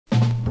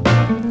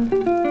My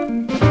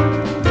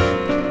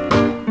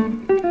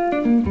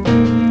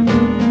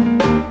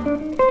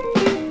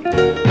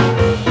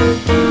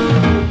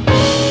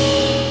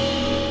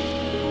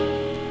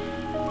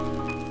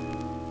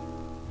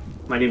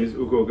name is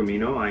Hugo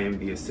Gamino. I am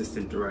the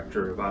Assistant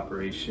Director of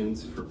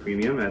Operations for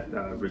Premium at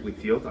Wrigley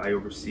Field. I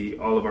oversee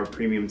all of our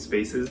premium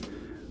spaces,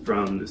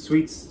 from the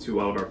suites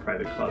to all of our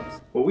private clubs.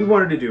 What we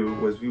wanted to do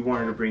was we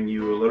wanted to bring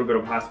you a little bit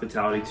of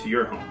hospitality to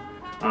your home.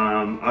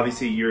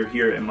 Obviously you're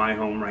here at my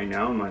home right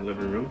now in my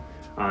living room.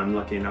 I'm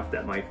lucky enough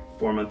that my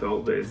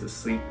 4-month-old is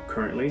asleep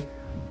currently.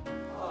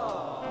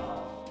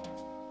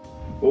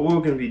 What we're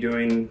going to be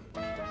doing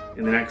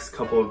in the next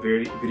couple of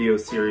video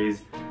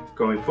series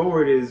going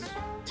forward is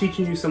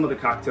teaching you some of the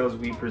cocktails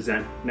we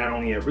present not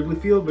only at Wrigley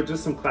Field, but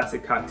just some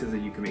classic cocktails that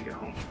you can make at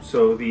home.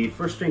 So the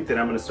first drink that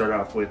I'm going to start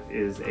off with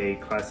is a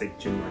classic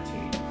Gin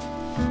Martini.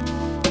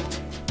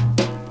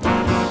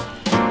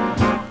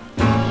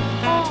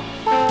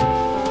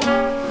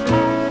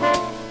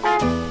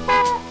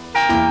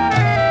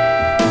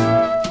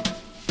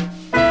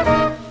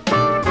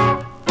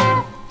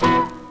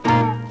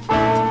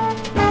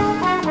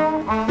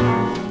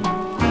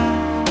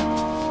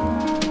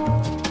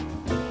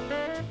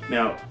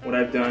 Now, what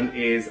I've done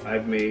is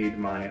I've made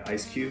my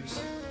ice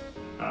cubes.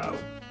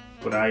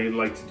 What I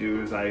like to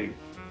do is I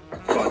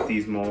bought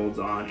these molds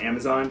on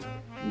Amazon.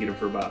 You can get them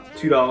for about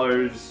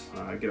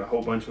 $2. Get a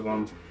whole bunch of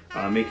them.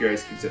 Make your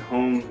ice cubes at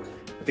home.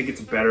 I think it's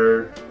a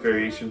better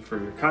variation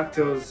for your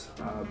cocktails,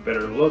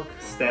 better look,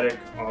 aesthetic,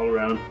 all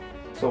around.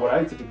 So what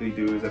I typically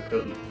do is I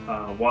put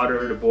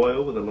water to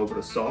boil with a little bit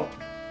of salt.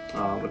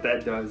 What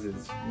that does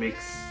is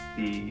makes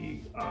the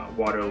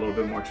water a little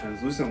bit more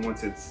translucent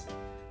once it's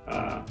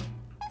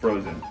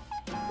frozen.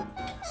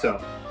 So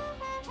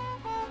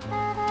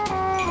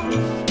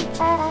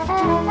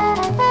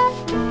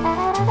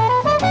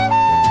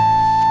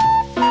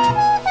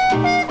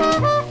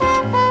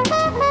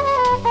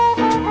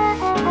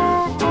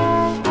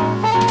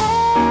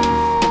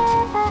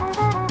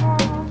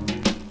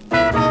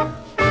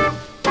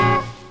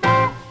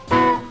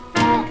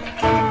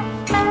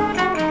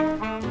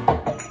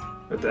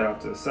put that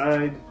off to the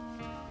side.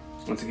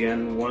 Once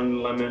again,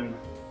 1 lemon.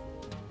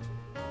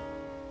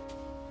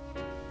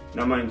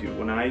 Now mind you,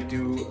 when I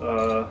do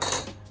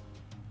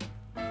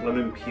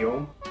lemon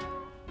peel,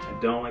 I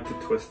don't like to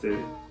twist it.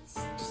 It's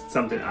just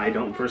something I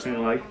don't personally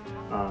like.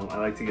 I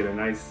like to get a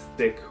nice,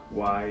 thick,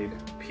 wide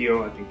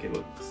peel. I think it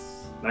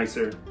looks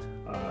nicer.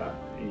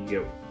 And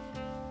you get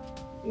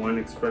 1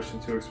 expression,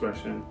 2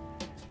 expression.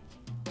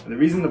 And the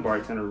reason the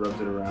bartender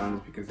rubs it around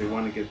is because they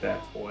want to get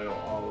that oil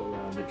all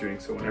around the drink.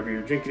 So whenever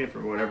you're drinking it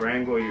from whatever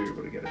angle, you're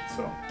able to get it.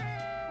 So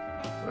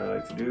what I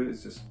like to do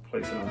is just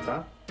place it on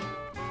top.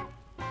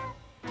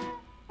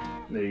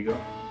 There you go.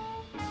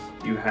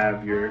 You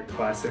have your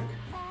classic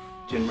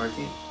Gin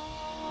Martini.